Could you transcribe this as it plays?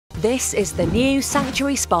This is the new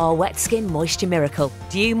Santuary Spa Wet Skin Moisture Miracle.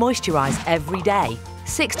 Do you moisturise every day?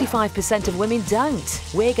 65% of women don't.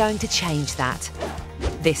 We're going to change that.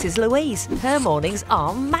 This is Louise. Her mornings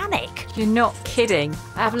are manic. You're not kidding.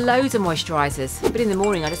 I have loads of moisturisers, but in the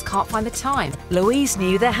morning I just can't find the time. Louise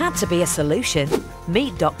knew there had to be a solution.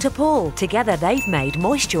 Meet Dr. Paul. Together they've made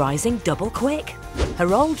moisturising double quick.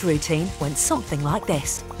 Her old routine went something like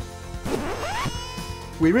this.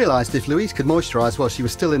 We realised if Louise could moisturise while she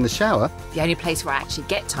was still in the shower, The only place where I actually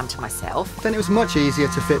get time to myself. then it was much easier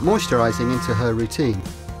to fit moisturising into her routine.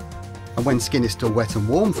 And when skin is still wet and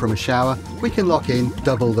warm from a shower, we can lock in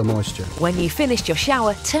double the moisture. When you've finished your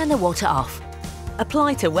shower, turn the water off.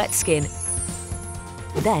 Apply to wet skin.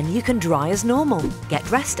 Then you can dry as normal. Get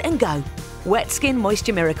dressed and go. Wet Skin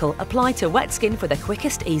Moisture Miracle. Apply to wet skin for the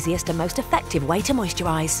quickest, easiest and most effective way to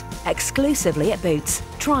moisturise. Exclusively at Boots.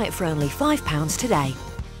 Try it for only £5 today.